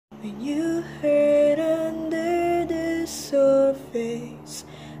when you hurt under the surface,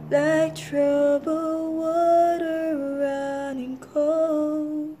 like troubled water running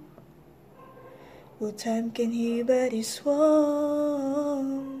cold. What time can heal but is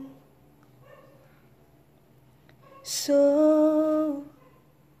warm? So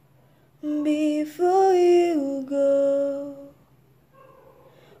before you go,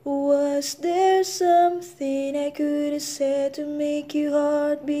 was there something I could have said to make your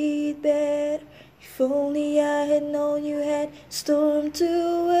heart beat better? If only I had known you had storm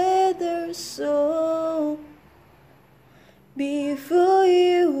to weather. So before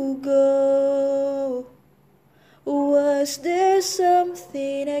you go, was there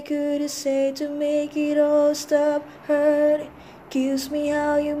something I could have said to make it all stop hurting? Kills me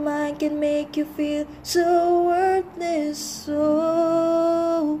how your mind can make you feel so worthless.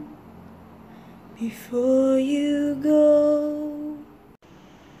 So before you go,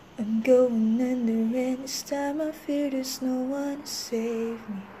 I'm going under, and this time I fear there's no one to save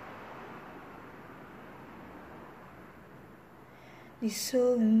me. This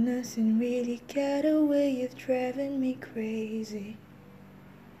all and nothing really got a way of driving me crazy.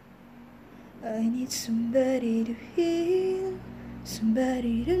 I need somebody to heal,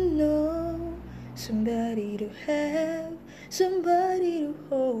 somebody to know, somebody to have, somebody to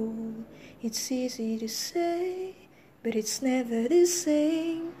hold. It's easy to say, but it's never the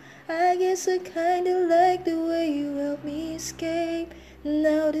same. I guess I kinda like the way you help me escape.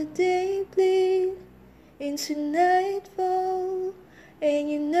 Now the day bleeds into nightfall,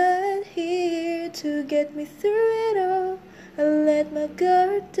 and you're not here to get me through it all. I let my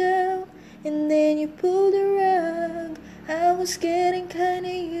guard down, and then you pulled the rug. I was getting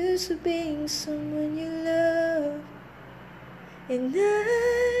kinda used to being someone you love, and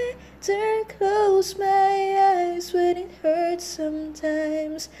I turn close my eyes when it hurts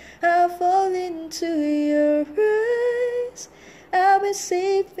sometimes. I fall into your eyes. I've been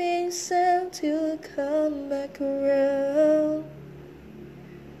safe and sound till I come back around.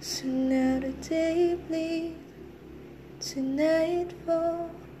 So now the day bleeds to nightfall.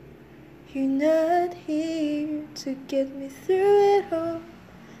 You're not here to get me through it all.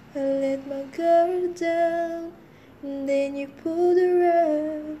 I let my guard down, and then you pulled the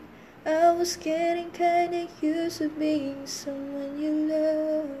rug. I was getting kinda used to being someone you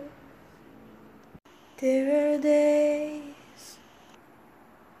love. There are days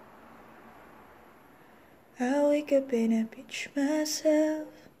I wake up and I pinch myself.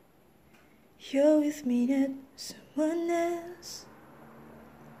 You're with me, not someone else.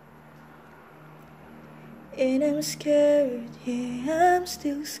 And I'm scared, yeah, I'm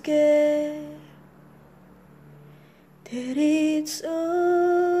still scared that it's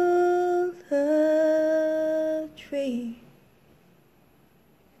all a dream.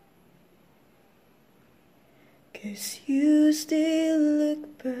 'Cause you still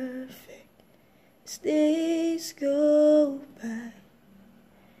look perfect as days go by.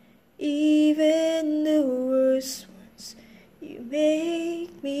 Even the worst ones, you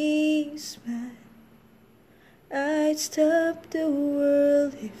make me smile. I'd stop the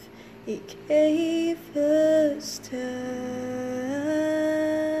world if it gave us time.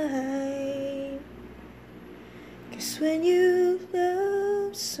 'Cause when you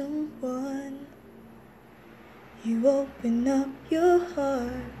love someone, you open up your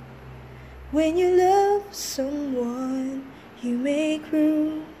heart. When you love someone, you make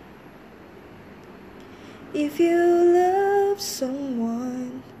room. If you love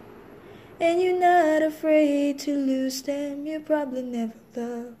someone and you're not afraid to lose them, you probably never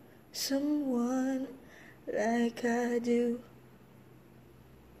love someone like I do.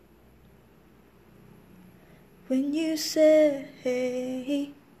 When you say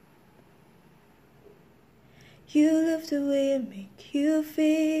you love the way I make you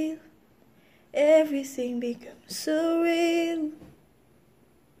feel, everything becomes so real.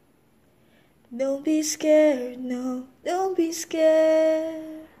 Don't be scared, no, don't be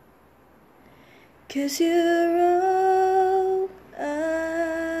scared. 'Cause you're all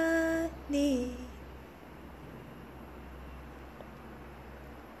I need.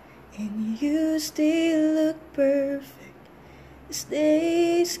 And you still look perfect as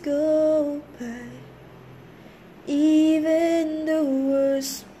days go by. Even the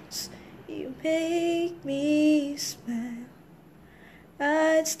worst ones, you make me smile.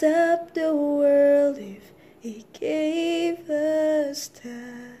 I'd stop the world if it gave us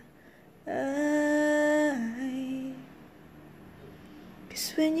time. 'Cause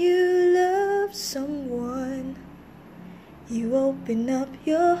when you love someone, you open up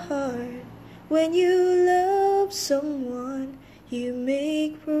your heart. When you love someone, you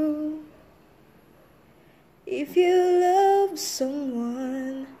make room. If you love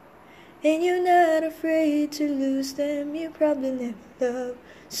someone and you're not afraid to lose them, you probably never love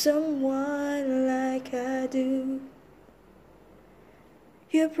someone like I do.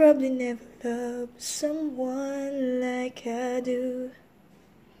 You probably never loved someone like I do.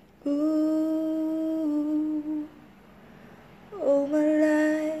 Ooh, all my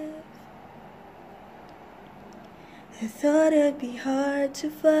life I thought it'd be hard to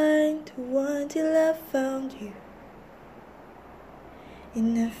find the one till I found you,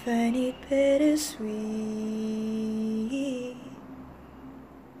 and I find it bittersweet,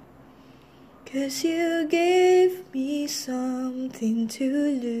 'cause you gave me something to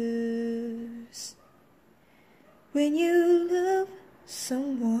lose. When you love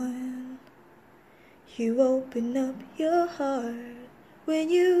someone, you open up your heart.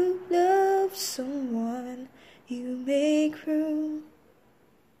 When you love someone, you make room.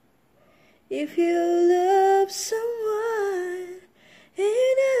 If you love someone and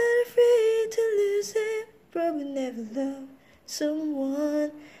you're not afraid to lose them, probably never love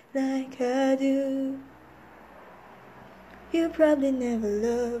someone like I do. You probably never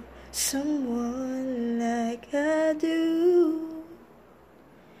love someone like I do.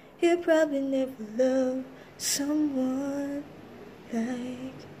 You probably never love someone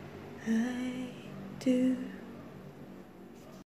like I do.